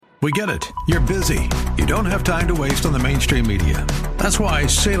We get it. You're busy. You don't have time to waste on the mainstream media. That's why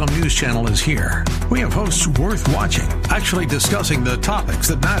Salem News Channel is here. We have hosts worth watching, actually discussing the topics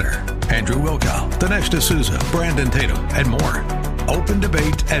that matter. Andrew Wilkow, Dinesh D'Souza, Brandon Tatum, and more. Open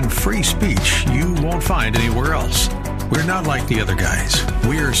debate and free speech you won't find anywhere else. We're not like the other guys.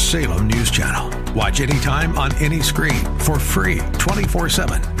 We're Salem News Channel. Watch anytime on any screen for free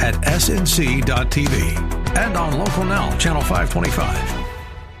 24/7 at snc.tv and on Local Now, Channel 525.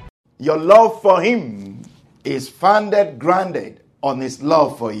 Your love for him is founded, grounded on his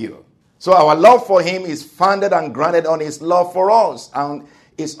love for you. So our love for him is founded and grounded on his love for us, and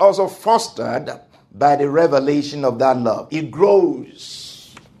is also fostered by the revelation of that love. It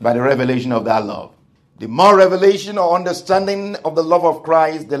grows by the revelation of that love. The more revelation or understanding of the love of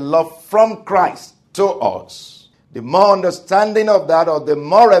Christ, the love from Christ to us, the more understanding of that, or the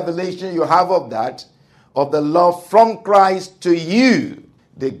more revelation you have of that, of the love from Christ to you,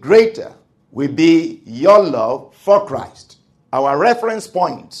 the greater will be your love for Christ. Our reference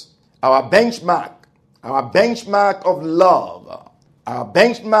point, our benchmark of love, our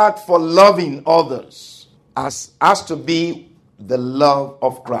benchmark for loving others has to be the love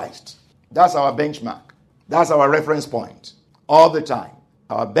of Christ. That's our benchmark. That's our reference point all the time.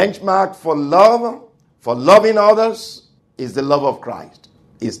 Our benchmark for love, for loving others, is the love of Christ.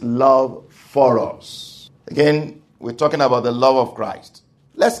 It's love for us. Again, we're talking about the love of Christ.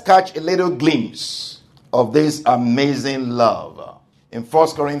 Let's catch a little glimpse of this amazing love in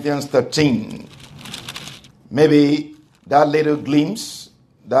 1 Corinthians 13. Maybe that little glimpse,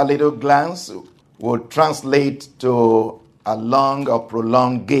 that little glance will translate to a long or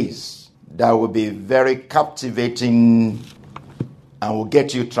prolonged gaze that will be very captivating and will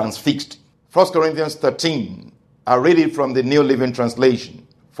get you transfixed. 1 Corinthians 13, I'll read it from the New Living Translation.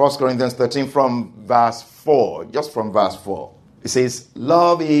 1 Corinthians 13 from verse 4, just from verse 4. It says,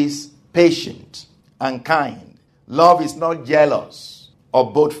 love is patient and kind. Love is not jealous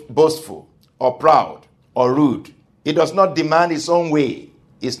or boastful or proud or rude. It does not demand its own way.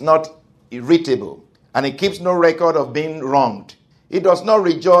 It's not irritable, and it keeps no record of being wronged. It does not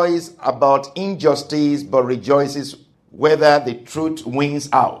rejoice about injustice, but rejoices whether the truth wins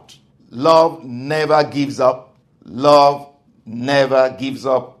out. Love never gives up. Love never gives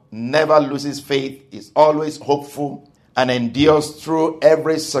up, never loses faith, is always hopeful, and endures through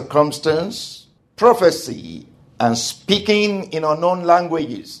every circumstance. Prophecy and speaking in unknown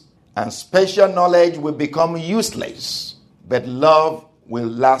languages and special knowledge will become useless, but love will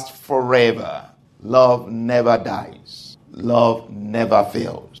last forever. Love never dies. Love never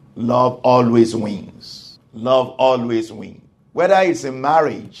fails. Love always wins. Love always wins. Whether it's in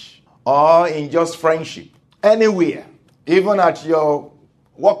marriage or in just friendship, anywhere, even at your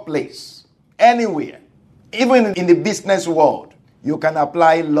workplace, anywhere, even in the business world, you can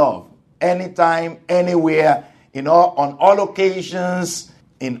apply love anytime, anywhere, on all occasions,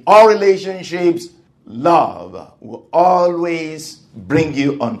 in all relationships. Love will always bring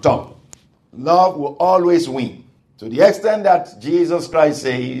you on top. Love will always win. To the extent that Jesus Christ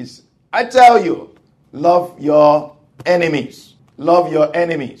says, I tell you, love your enemies. Love your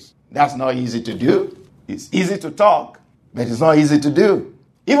enemies. That's not easy to do. It's easy to talk, but it's not easy to do.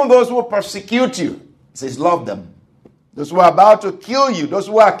 Even those who persecute you, it says love them. Those who are about to kill you, those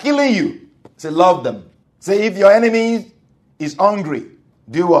who are killing you, say love them. Say if your enemy is hungry,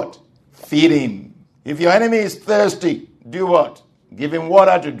 do what? Feed him. If your enemy is thirsty, do what? Give him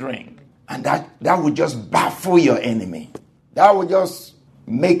water to drink. And that would just baffle your enemy. That would just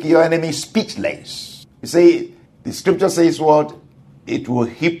make your enemy speechless. You see, the scripture says what? It will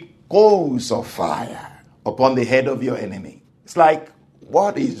heap coals of fire upon the head of your enemy. It's like,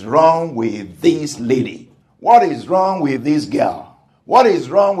 what is wrong with this lady? What is wrong with this girl? What is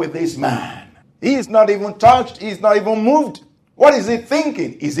wrong with this man? He is not even touched. He is not even moved. What is he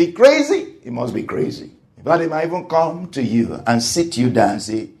thinking? Is he crazy? He must be crazy. But he might even come to you and sit you down and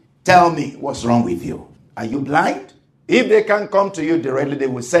say, tell me what's wrong with you. Are you blind? If they can't come to you directly, they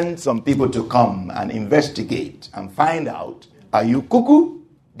will send some people to come and investigate and find out, are you cuckoo?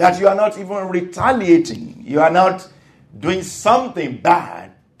 That you are not even retaliating. You are not doing something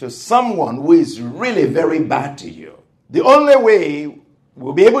bad to someone who is really very bad to you. The only way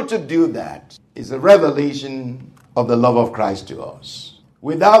we'll be able to do that is a revelation of the love of Christ to us.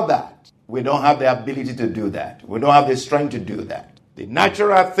 Without that, we don't have the ability to do that. We don't have the strength to do that. The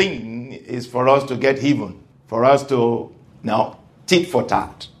natural thing is for us to get even, for us to, now, tit for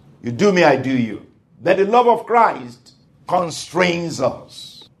tat. You do me, I do you. But the love of Christ constrains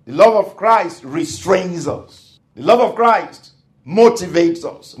us. The love of Christ restrains us. The love of Christ motivates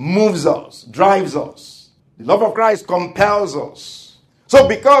us, moves us, drives us. The love of Christ compels us. So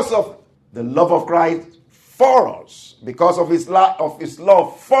because of the love of Christ for us, because of his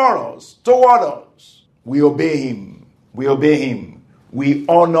love for us, toward us, we obey him. We obey him. We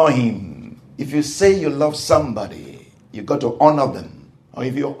honor him. If you say you love somebody, you got to honor them. Or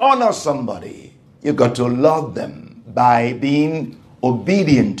if you honor somebody, you got to love them by being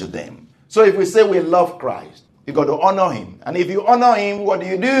obedient to them. So if we say we love Christ, you got to honor him. And if you honor him, what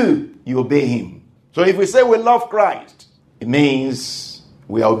do? You obey him. So if we say we love Christ, it means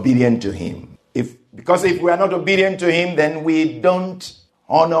we are obedient to him. Because if we are not obedient to him, then we don't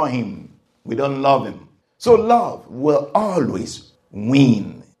honor him. We don't love him. So love will always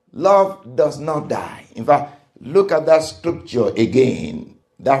win. Love does not die. In fact, look at that scripture again.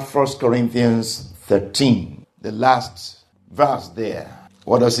 That 1 Corinthians 13, the last verse there.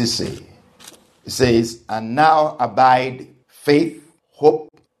 What does it say? It says, and now abide faith, hope,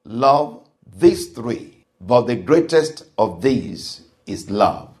 love, these three. But the greatest of these is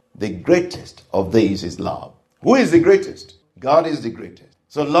love. The greatest of these is love. Who is the greatest? God is the greatest.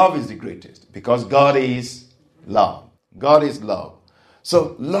 So love is the greatest because God is love. God is love.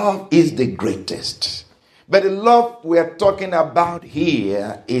 So love is the greatest. But the love we are talking about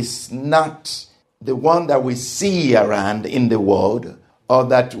here is not the one that we see around in the world or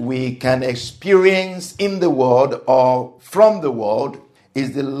that we can experience in the world or from the world.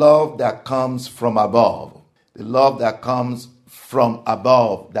 Is the love that comes from above. The love that comes from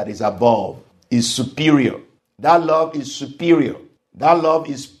above, that is above, is superior. That love is superior. That love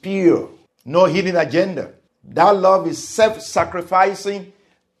is pure. No hidden agenda. That love is self-sacrificing.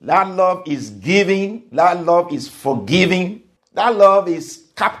 That love is giving. That love is forgiving. That love is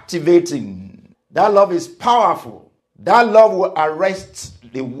captivating. That love is powerful. That love will arrest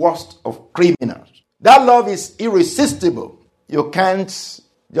the worst of criminals. That love is irresistible. You can't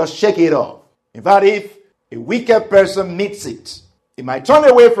just shake it off. In fact, if a wicked person meets it, he might turn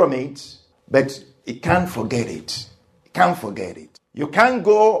away from it, but he can't forget it. He can't forget it. You can't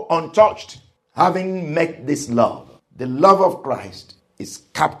go untouched having met this love. The love of Christ is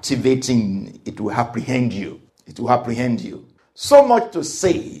captivating. It will apprehend you. It will apprehend you. So much to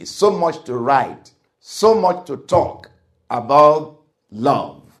say, so much to write, so much to talk about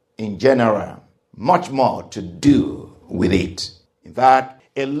love in general. Much more to do with it. In fact,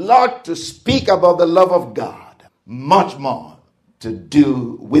 a lot to speak about the love of God. Much more to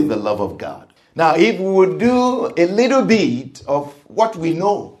do with the love of God. Now, if we would do a little bit of what we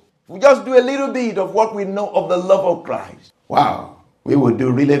know, if we just do a little bit of what we know of the love of Christ, wow, we would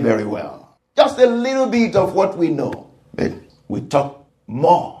do really very well. Just a little bit of what we know, but we talk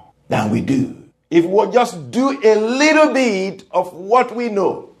more than we do. If we would just do a little bit of what we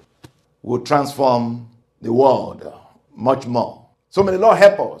know, we'll transform the world much more. So may the Lord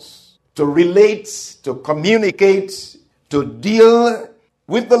help us to relate, to communicate, to deal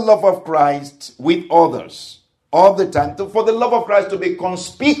with the love of Christ with others all the time. For the love of Christ to be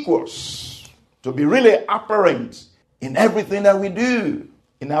conspicuous, to be really apparent in everything that we do,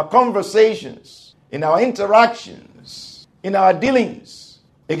 in our conversations, in our interactions, in our dealings.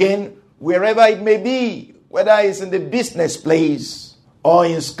 Again, wherever it may be, whether it's in the business place or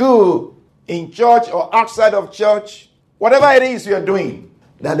in school, in church or outside of church, whatever it is you're doing,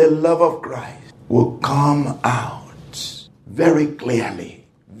 that the love of Christ will come out very clearly,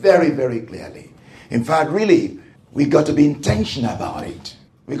 very, very clearly. In fact, really, we got to be intentional about it.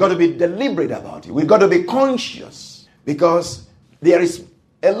 We got to be deliberate about it. We got to be conscious because there is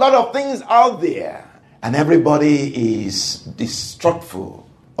a lot of things out there and everybody is distrustful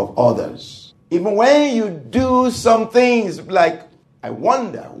of others. Even when you do some things like, I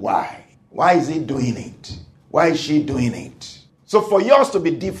wonder why. Why is he doing it? Why is she doing it? So for yours to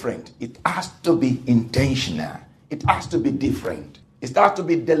be different, it has to be intentional. It has to be different. It has to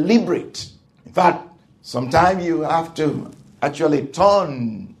be deliberate. In fact, sometimes you have to actually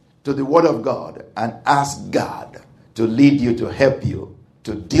turn to the Word of God and ask God to lead you, to help you,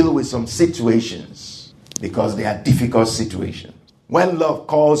 to deal with some situations because they are difficult situations. When love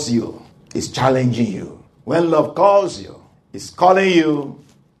calls you, it's challenging you. When love calls you, it's calling you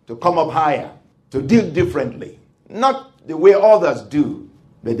to come up higher, to deal differently. Not the way others do,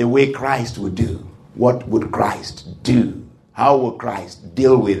 but the way Christ would do. What would Christ do? How will Christ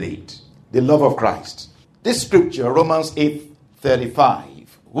deal with it? The love of Christ. This scripture, Romans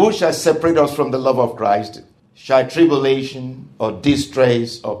 8:35. Who shall separate us from the love of Christ? Shall tribulation or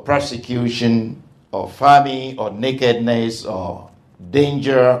distress or persecution or famine or nakedness or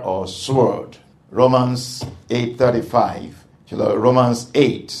danger or sword? Romans 8:35. Romans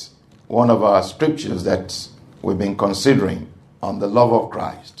 8, one of our scriptures that we've been considering on the love of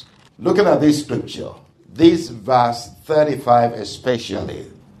Christ. Looking at this scripture, this verse 35 especially,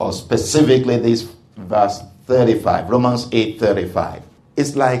 or specifically this verse 35, Romans 8:35,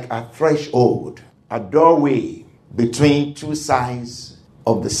 it's like a threshold, a doorway between two sides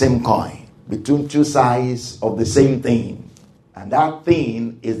of the same coin, between two sides of the same thing. And that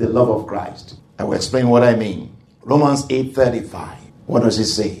thing is the love of Christ. I will explain what I mean. Romans 8:35. What does it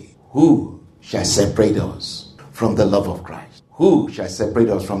say? Who shall separate us from the love of Christ? Who shall separate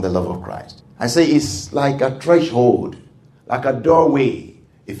us from the love of Christ? I say it's like a threshold, like a doorway.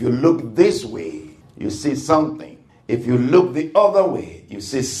 If you look this way, you see something. If you look the other way, you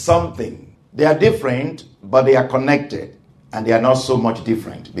see something. They are different, but they are connected. And they are not so much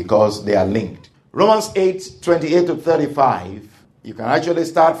different because they are linked. Romans 8:28-35. You can actually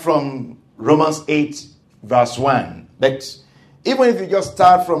start from Romans 8, verse 1. But even if you just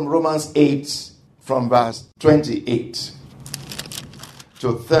start from Romans 8, from verse 28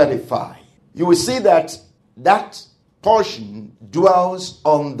 to 35, you will see that that portion dwells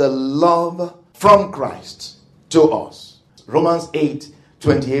on the love from Christ to us. Romans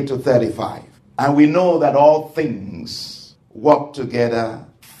 8:28-35. And we know that all things work together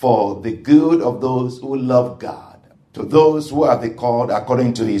for the good of those who love God, to those who are the called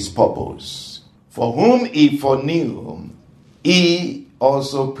according to his purpose. For whom he foreknew, he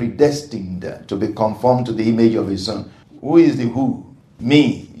also predestined to be conformed to the image of his Son. Who is the who?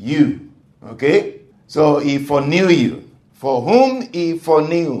 Me, you. Okay? So he foreknew you. For whom he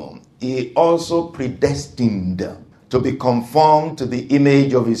foreknew, he also predestined to be conformed to the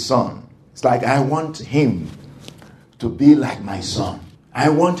image of his Son. It's like, I want him to be like my son. I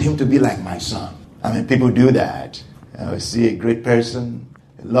want him to be like my son. I mean, people do that. You see a great person,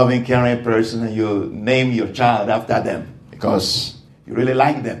 a loving, caring person, and you name your child after them because you really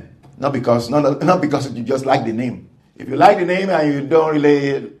like them. Not because you just like the name. If you like the name and you don't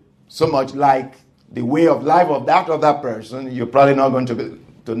really so much like the way of life of that other person, you're probably not going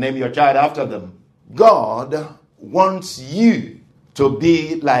to name your child after them. God wants you to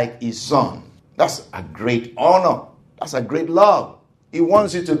be like his son. That's a great honor. That's a great love. He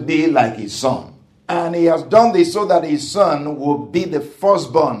wants you to be like his son. And he has done this so that his son will be the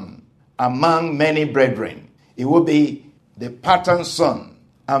firstborn among many brethren. He will be the pattern son.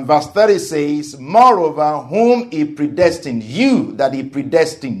 And verse 30 says, moreover, whom he predestined, you that he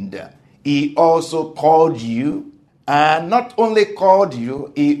predestined, he also called you. And not only called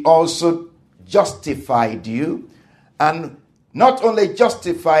you, he also justified you. And not only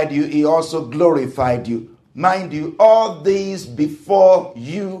justified you, he also glorified you. Mind you, all these before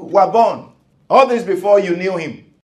you were born. All this before you knew him.